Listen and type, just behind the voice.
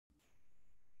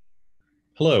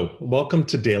Hello, welcome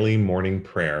to Daily Morning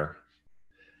Prayer.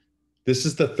 This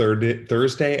is the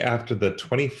Thursday after the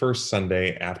 21st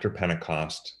Sunday after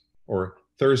Pentecost, or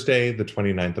Thursday, the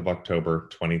 29th of October,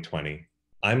 2020.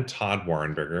 I'm Todd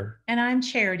Wahrenberger. And I'm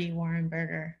Charity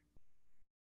Wahrenberger.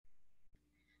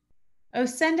 Oh,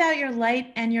 send out your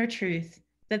light and your truth,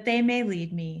 that they may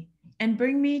lead me, and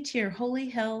bring me to your holy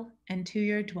hill and to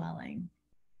your dwelling.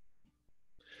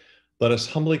 Let us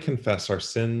humbly confess our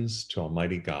sins to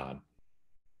Almighty God.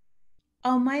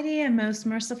 Almighty and most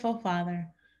merciful Father,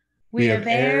 we have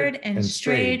erred and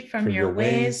strayed from your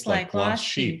ways like lost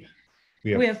sheep.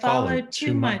 We have followed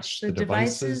too much the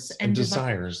devices and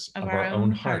desires of our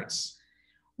own hearts.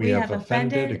 We have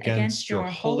offended against your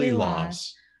holy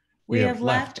laws. We have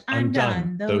left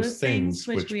undone those things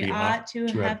which we ought to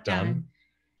have done,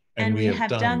 and we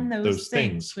have done those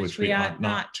things which we ought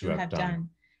not to have done.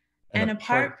 And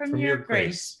apart from your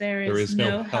grace, there is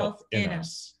no health in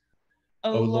us.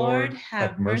 O Lord,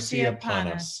 have mercy upon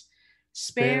us.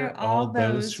 Spare all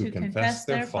those who confess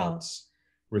their faults.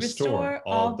 Restore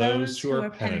all those who are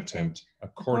penitent,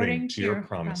 according to your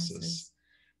promises.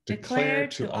 Declare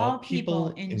to all people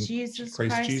in Jesus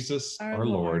Christ our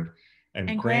Lord,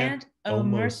 and grant, O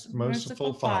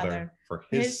merciful Father, for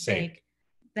his sake,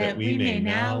 that we may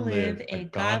now live a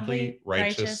godly,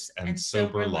 righteous, and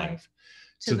sober life,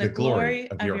 to the glory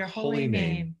of your holy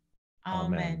name.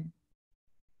 Amen.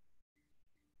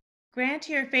 Grant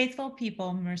to your faithful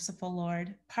people, merciful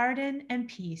Lord, pardon and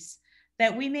peace,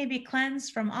 that we may be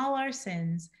cleansed from all our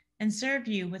sins and serve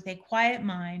you with a quiet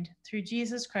mind through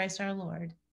Jesus Christ our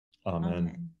Lord.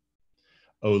 Amen.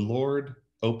 O Lord,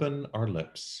 open our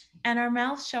lips, and our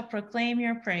mouths shall proclaim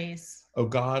your praise. O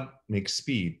God, make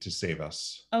speed to save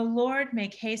us. O Lord,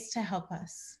 make haste to help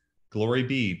us. Glory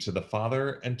be to the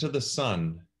Father, and to the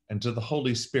Son, and to the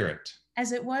Holy Spirit.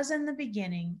 As it was in the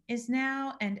beginning, is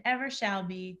now, and ever shall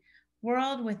be,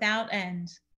 world without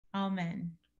end.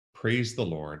 Amen. Praise the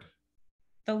Lord.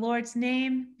 The Lord's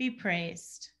name be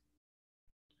praised.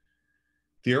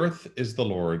 The earth is the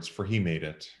Lord's, for he made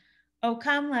it. O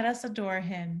come, let us adore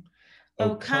him.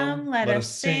 O come, let us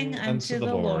sing unto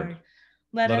the Lord.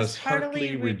 Let us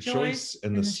heartily rejoice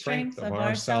in the strength of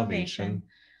our salvation.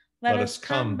 Let us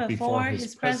come before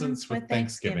his presence with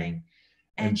thanksgiving,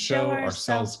 and show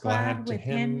ourselves glad with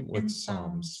him with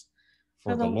psalms.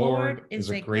 For the Lord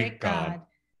is a great God,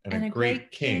 and a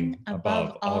great King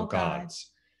above all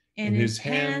gods. In his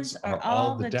hands are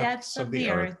all the depths of the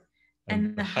earth,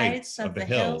 and the heights of the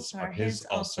hills are his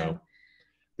also.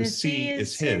 The sea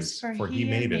is his, for he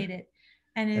made it,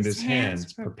 and his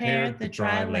hands prepared the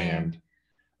dry land.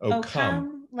 O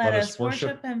come, let us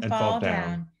worship and fall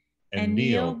down, and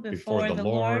kneel before the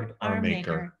Lord our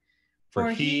Maker.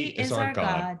 For he is our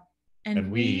God,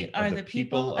 and we are the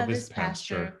people of his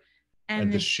pasture,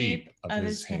 and the sheep of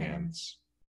his hands.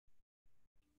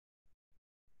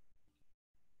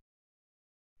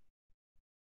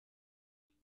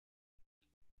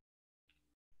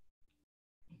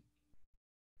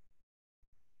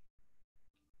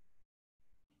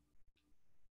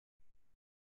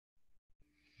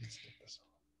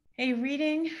 A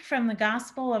reading from the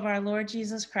Gospel of our Lord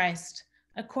Jesus Christ,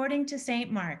 according to St.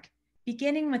 Mark,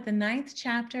 beginning with the 9th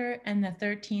chapter and the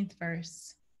 13th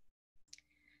verse.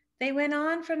 They went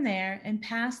on from there and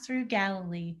passed through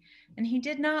Galilee, and he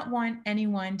did not want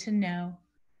anyone to know,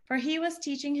 for he was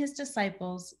teaching his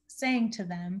disciples, saying to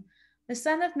them, "The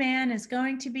Son of Man is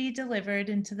going to be delivered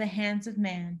into the hands of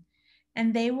man,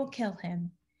 and they will kill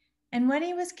him. And when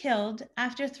he was killed,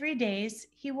 after 3 days,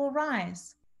 he will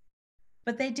rise."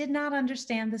 But they did not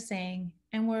understand the saying,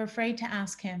 and were afraid to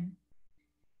ask him.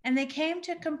 And they came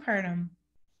to Capernaum.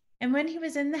 And when he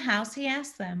was in the house, he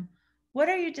asked them, "What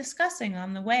are you discussing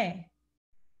on the way?"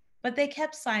 But they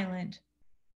kept silent,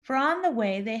 for on the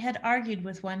way they had argued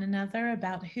with one another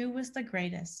about who was the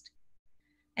greatest.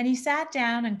 And he sat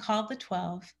down and called the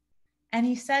 12, and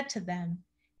he said to them,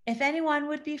 "If anyone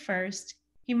would be first,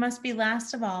 he must be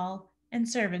last of all and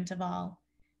servant of all."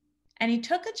 And he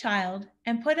took a child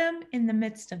and put him in the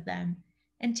midst of them,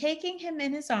 and taking him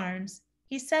in his arms,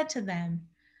 he said to them,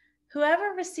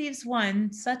 "Whoever receives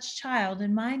one such child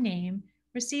in my name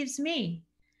receives me,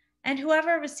 and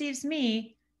whoever receives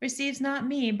me receives not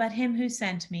me, but him who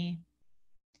sent me."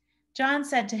 John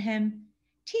said to him,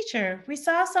 "Teacher, we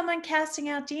saw someone casting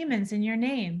out demons in your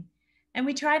name, and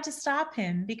we tried to stop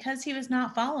him because he was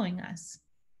not following us."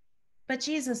 But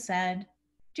Jesus said,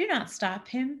 "Do not stop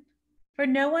him, for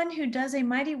no one who does a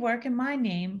mighty work in my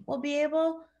name will be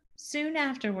able soon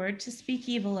afterward to speak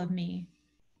evil of me.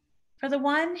 For the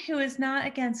one who is not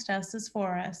against us is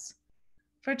for us.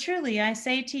 For truly I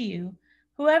say to you,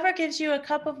 Whoever gives you a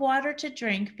cup of water to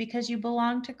drink because you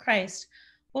belong to Christ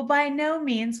will by no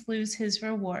means lose his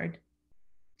reward.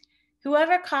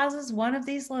 Whoever causes one of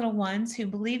these little ones who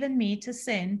believe in me to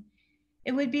sin,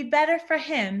 it would be better for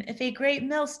him if a great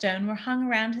millstone were hung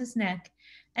around his neck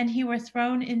and he were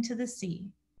thrown into the sea.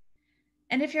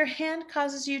 And if your hand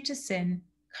causes you to sin,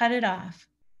 cut it off.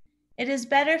 It is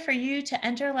better for you to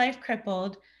enter life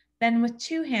crippled than with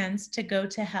 2 hands to go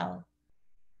to hell,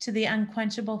 to the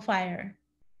unquenchable fire.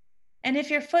 And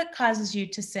if your foot causes you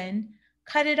to sin,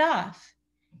 cut it off.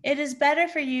 It is better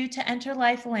for you to enter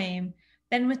life lame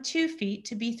than with 2 feet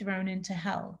to be thrown into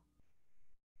hell.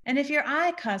 And if your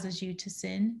eye causes you to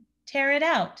sin, tear it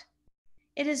out.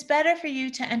 It is better for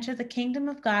you to enter the kingdom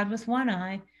of God with 1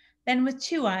 eye than with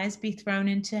 2 eyes be thrown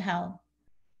into hell,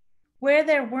 where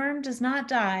their worm does not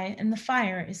die and the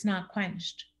fire is not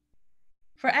quenched.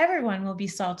 For everyone will be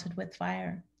salted with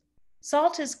fire.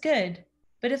 Salt is good,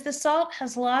 but if the salt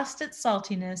has lost its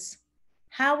saltiness,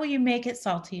 how will you make it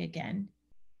salty again?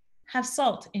 Have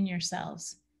salt in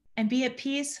yourselves, and be at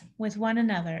peace with one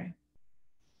another.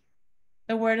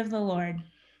 The word of the Lord.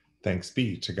 Thanks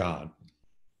be to God.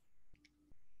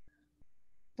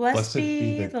 Blessed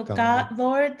be the God,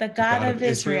 Lord, the God of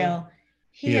Israel.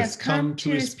 He has come to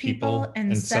his people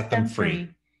and set them free.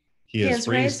 He has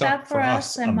raised up for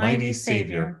us a mighty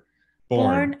Savior,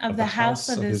 born of the house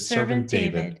of his servant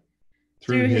David.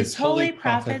 Through his holy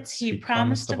prophets he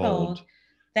promised of old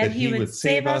that he would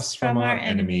save us from our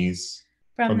enemies,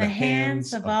 from the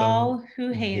hands of all who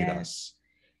hate us.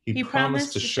 He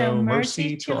promised to show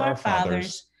mercy to our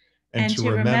fathers and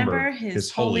to remember his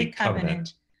holy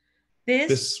covenant.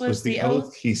 This was the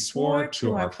oath he swore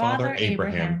to our father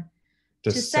Abraham, to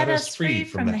set us free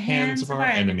from the hands of our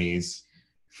enemies,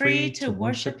 free to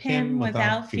worship him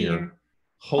without fear,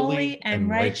 holy and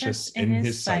righteous in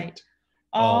his sight,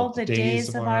 all the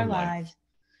days of our life.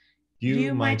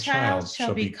 You, my child,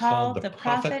 shall be called the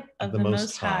prophet of the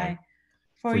Most High,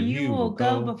 for you will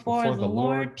go before the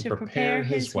Lord to prepare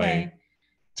his way,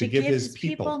 to give his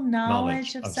people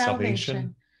knowledge of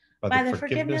salvation by the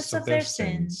forgiveness of their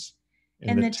sins,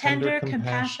 in the tender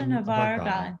compassion of our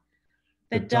God.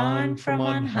 The dawn from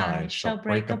on high shall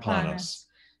break upon us,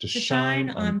 to shine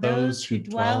on those who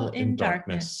dwell in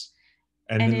darkness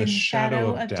and in the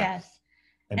shadow of death,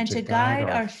 and to guide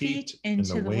our feet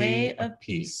into the way of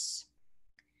peace.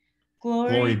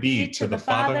 Glory be to the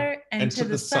Father, and to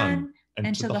the Son,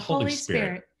 and to the Holy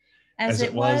Spirit, as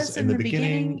it was in the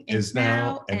beginning, is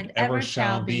now, and ever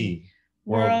shall be,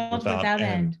 world without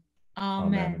end.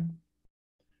 Amen.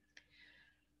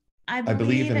 I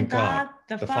believe in God,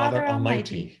 the Father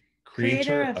Almighty,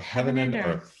 creator of heaven and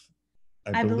earth.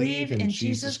 I believe in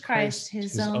Jesus Christ,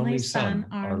 his only Son,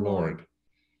 our Lord.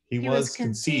 He was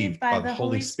conceived by the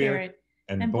Holy Spirit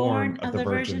and born of the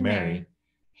Virgin Mary.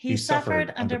 He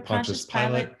suffered under Pontius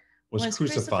Pilate, was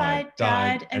crucified,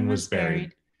 died, and was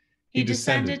buried. He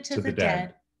descended to the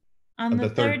dead. On the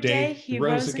 3rd day he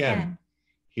rose again.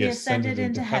 He ascended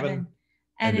into heaven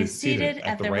and is seated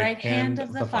at the right hand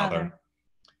of the Father.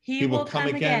 He will come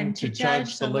again to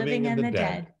judge the living and the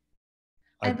dead.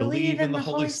 I believe in the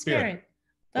Holy Spirit,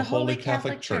 the Holy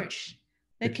Catholic Church,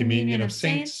 the communion of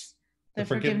saints, the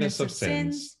forgiveness of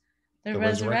sins, the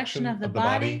resurrection of the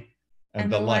body, and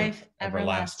the life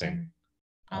everlasting.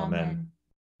 Amen.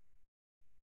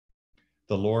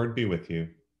 The Lord be with you.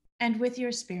 And with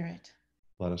your spirit.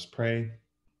 Let us pray.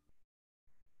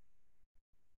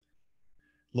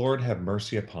 Lord, have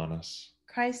mercy upon us.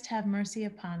 Christ, have mercy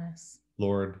upon us.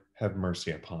 Lord, have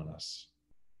mercy upon us.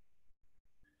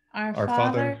 Our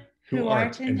Father, who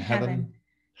art in heaven,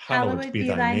 hallowed be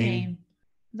thy name.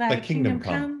 Thy kingdom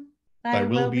come, thy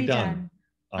will be done,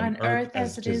 on earth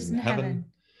as it is in heaven.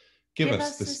 Give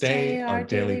us this day our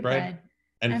daily bread,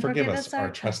 and forgive us our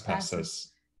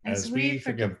trespasses, as we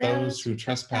forgive those who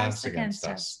trespass against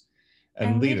us.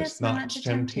 And lead us not into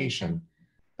temptation,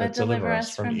 but deliver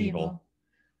us from evil.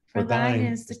 For thine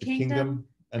is the kingdom,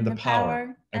 and the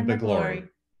power, and the glory,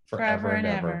 forever and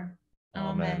ever.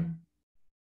 Amen.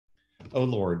 O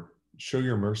Lord, show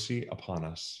your mercy upon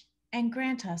us. And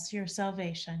grant us your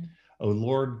salvation. O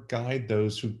Lord, guide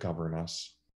those who govern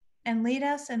us. And lead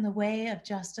us in the way of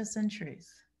justice and truth.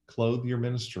 Clothe your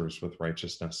ministers with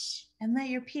righteousness. And let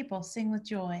your people sing with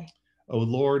joy. O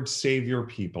Lord, save your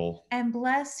people. And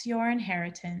bless your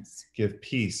inheritance. Give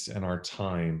peace in our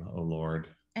time, O Lord.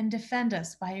 And defend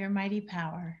us by your mighty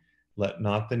power. Let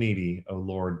not the needy, O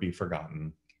Lord, be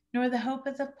forgotten. Nor the hope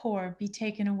of the poor be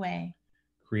taken away.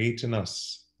 Create in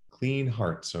us clean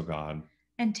hearts, O God.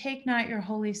 And take not your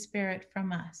Holy Spirit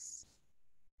from us.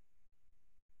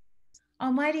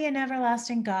 Almighty and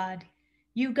everlasting God,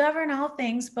 You govern all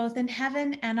things both in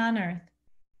heaven and on earth.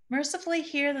 Mercifully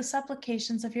hear the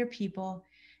supplications of your people,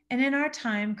 and in our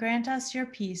time grant us your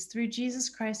peace through Jesus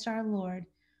Christ our Lord,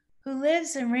 who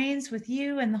lives and reigns with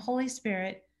you and the Holy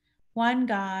Spirit, one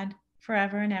God,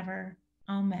 forever and ever.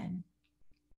 Amen.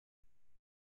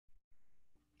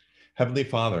 Heavenly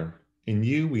Father, in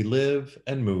you we live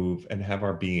and move and have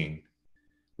our being.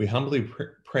 We humbly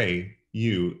pray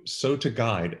you so to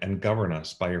guide and govern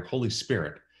us by your Holy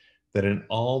Spirit, that in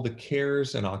all the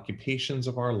cares and occupations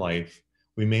of our life,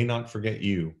 we may not forget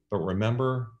you, but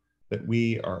remember that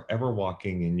we are ever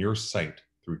walking in your sight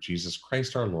through Jesus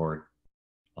Christ our Lord.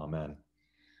 Amen.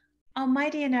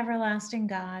 Almighty and everlasting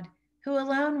God, who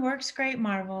alone works great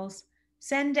marvels,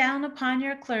 send down upon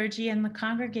your clergy and the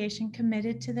congregation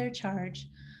committed to their charge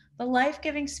the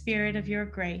life-giving spirit of your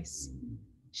grace.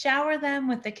 Shower them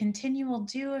with the continual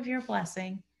dew of your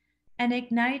blessing, and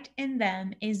ignite in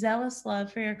them a zealous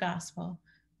love for your gospel,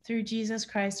 through Jesus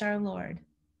Christ our Lord.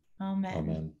 Amen.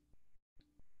 Amen.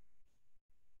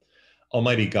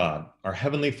 Almighty God, our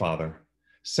Heavenly Father,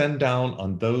 send down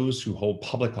on those who hold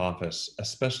public office,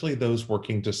 especially those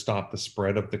working to stop the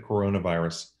spread of the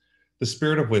coronavirus, the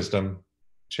spirit of wisdom,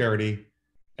 charity,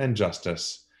 and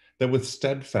justice, that with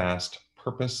steadfast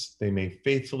purpose they may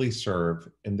faithfully serve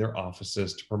in their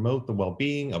offices to promote the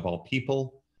well-being of all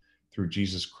people, through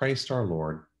Jesus Christ our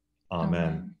Lord.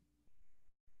 Amen.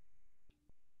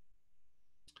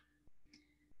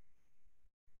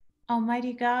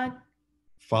 Almighty God,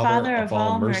 Father of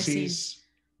all mercies,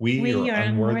 we, your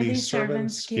unworthy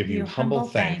servants, give you humble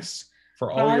thanks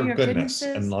for all your goodness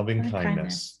and loving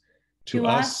kindness to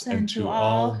us and to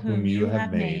all whom you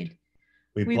have made.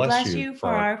 We bless you for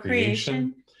our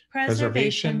creation,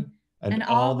 preservation, and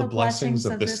all the blessings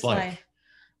of this life,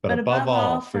 but above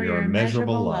all for your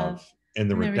immeasurable love in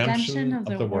the redemption of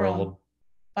the world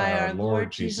by our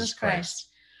Lord Jesus Christ,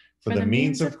 for the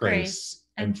means of grace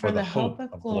and for the hope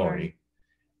of glory.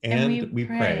 And we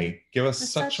pray, give us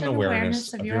such an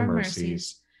awareness of your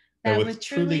mercies, that with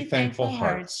truly thankful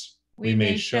hearts we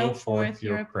may show forth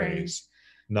your praise,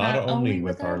 not only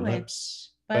with our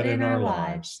lips, but in our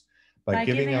lives, by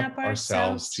giving up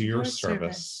ourselves to your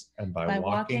service and by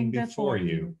walking before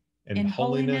you in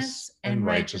holiness and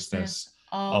righteousness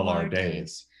all our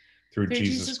days. Through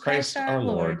Jesus Christ our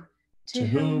Lord, to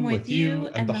whom with you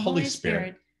and the Holy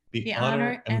Spirit be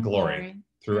honor and glory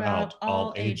throughout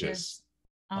all ages.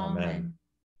 Amen.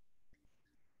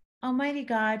 Almighty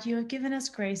God, you have given us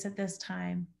grace at this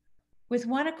time, with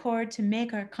one accord to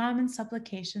make our common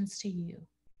supplications to you.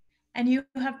 And you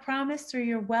have promised through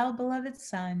your well-beloved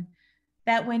Son,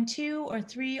 that when 2 or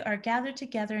 3 are gathered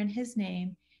together in his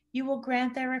name, you will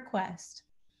grant their request.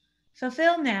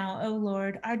 Fulfill now, O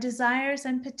Lord, our desires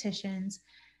and petitions,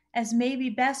 as may be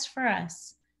best for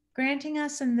us, granting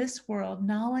us in this world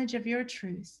knowledge of your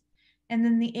truth, and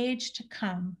in the age to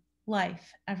come,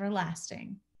 life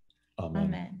everlasting. Amen.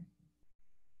 Amen.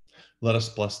 Let us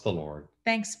bless the Lord.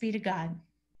 Thanks be to God.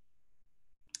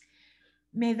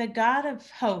 May the God of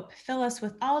hope fill us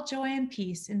with all joy and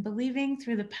peace in believing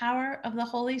through the power of the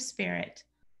Holy Spirit.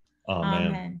 Amen.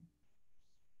 Amen.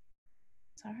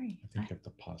 Sorry. I think you have to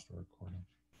pause the recording.